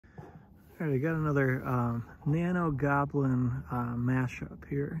All right, I got another Nano Goblin mashup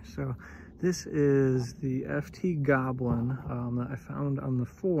here. So this is the FT Goblin that I found on the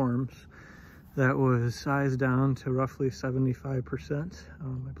forums that was sized down to roughly 75%.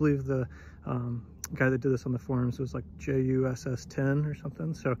 I believe the guy that did this on the forums was like JUSS10 or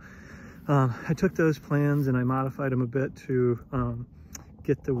something. So I took those plans and I modified them a bit to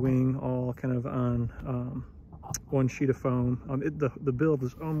get the wing all kind of on one sheet of foam. The build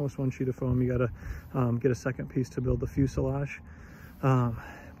is almost one sheet of foam. You gotta get a second piece to build the fuselage.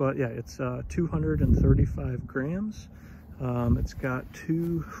 But yeah, it's 235 grams. It's got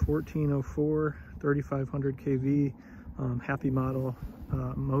two 1404 3500 kV Happy model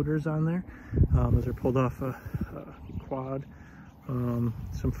motors on there. Those are pulled off a quad.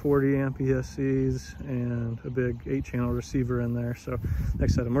 Some 40 amp ESCs and a big 8-channel receiver in there. So like I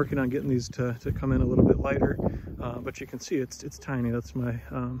said, I'm working on getting these to come in a little bit lighter, but you can see it's tiny. That's my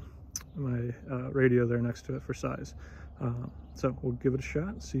radio there next to it for size. So we'll give it a shot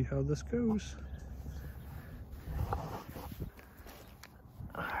and see how this goes.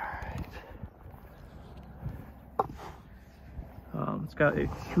 All right. It's got a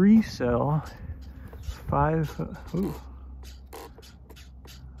 3-cell 5. Ooh.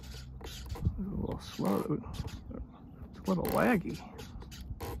 A little slow. It's a little laggy.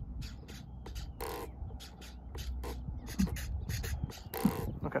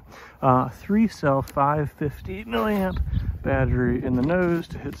 Okay. 3-cell 550 milliamp battery in the nose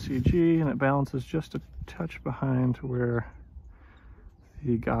to hit CG, and it balances just a touch behind where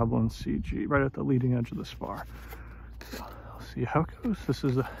the Goblin CG, right at the leading edge of the spar. So I'll see how it goes. This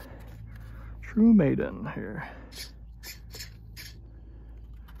is a true maiden here.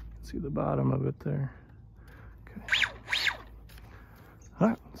 See the bottom of it there. Okay. All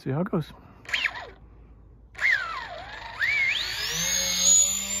right, see how it goes.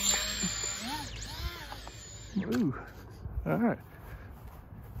 Ooh, all right.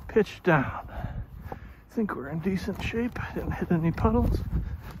 Pitch down. I think we're in decent shape. I didn't hit any puddles.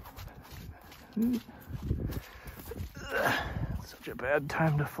 Such a bad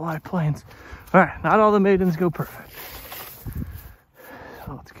time to fly planes. All right, not all the maidens go perfect.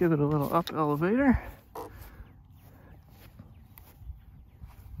 So let's give it a little up elevator.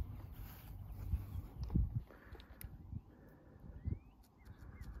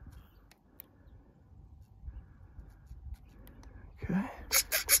 Okay. Let's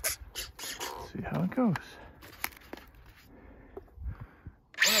see how it goes.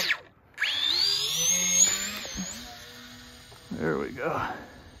 There we go.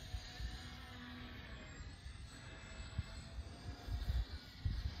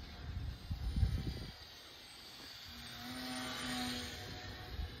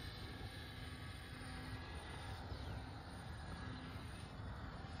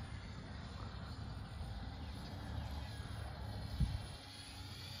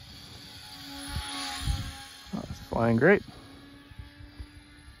 Flying great.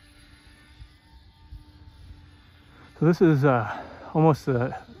 So this is almost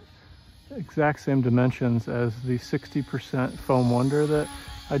the exact same dimensions as the 60% foam wonder that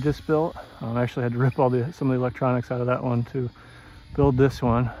I just built. I actually had to rip all some of the electronics out of that one to build this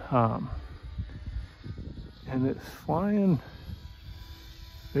one. And it's flying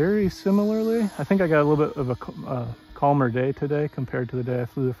very similarly. I think I got a little bit of a calmer day today compared to the day I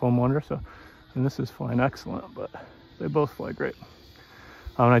flew the foam wonder. So, and this is flying excellent, but they both fly great.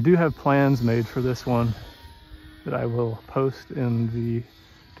 And I do have plans made for this one that I will post in the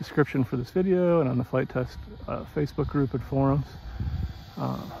description for this video and on the Flite Test Facebook group and forums.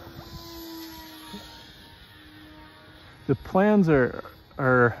 The plans are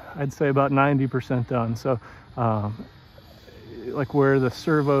I'd say about 90% done. So like where the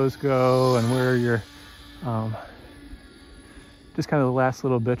servos go and where your just kind of the last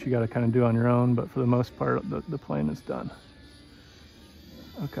little bit you got to kind of do on your own, but for the most part the plane is done.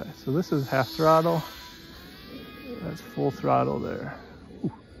 Okay, so this is half throttle. That's full throttle there.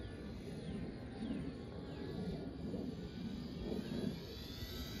 Ooh.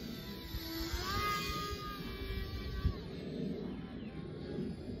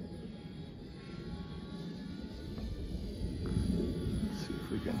 Let's see if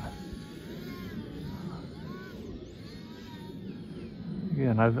we can.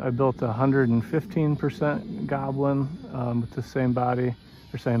 Again, I built a 115% Goblin with the same body,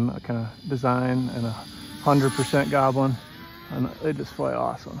 or same kind of design, and a 100% Goblin, and they just fly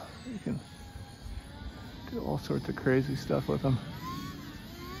awesome. You can do all sorts of crazy stuff with them.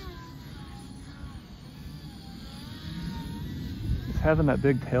 Just having that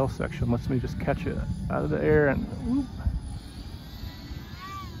big tail section lets me just catch it out of the air and whoop.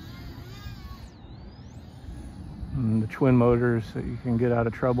 And the twin motors, so you can get out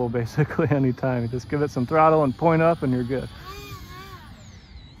of trouble basically anytime. You just give it some throttle and point up and you're good.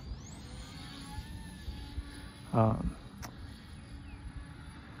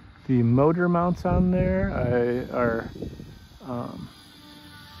 The motor mounts on there I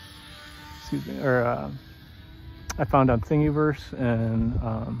found on Thingiverse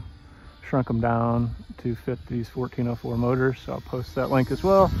and shrunk them down to fit these 1404 motors, so I'll post that link as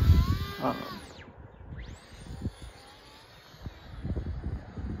well.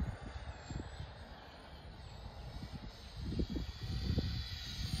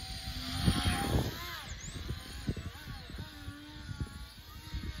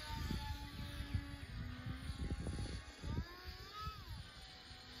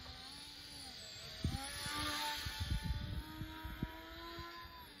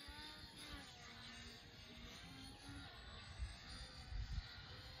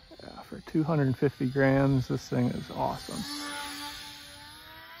 For 250 grams, this thing is awesome.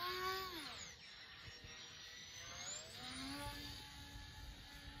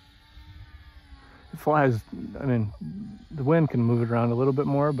 It flies, I mean, the wind can move it around a little bit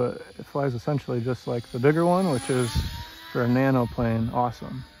more, but it flies essentially just like the bigger one, which is, for a nano plane,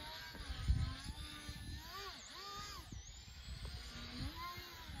 awesome.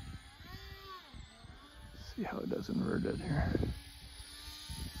 Let's see how it does inverted here.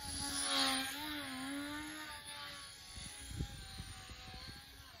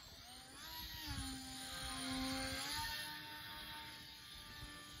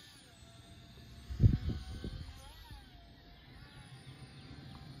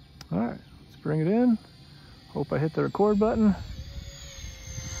 All right, let's bring it in. Hope I hit the record button.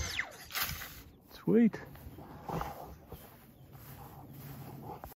 Sweet.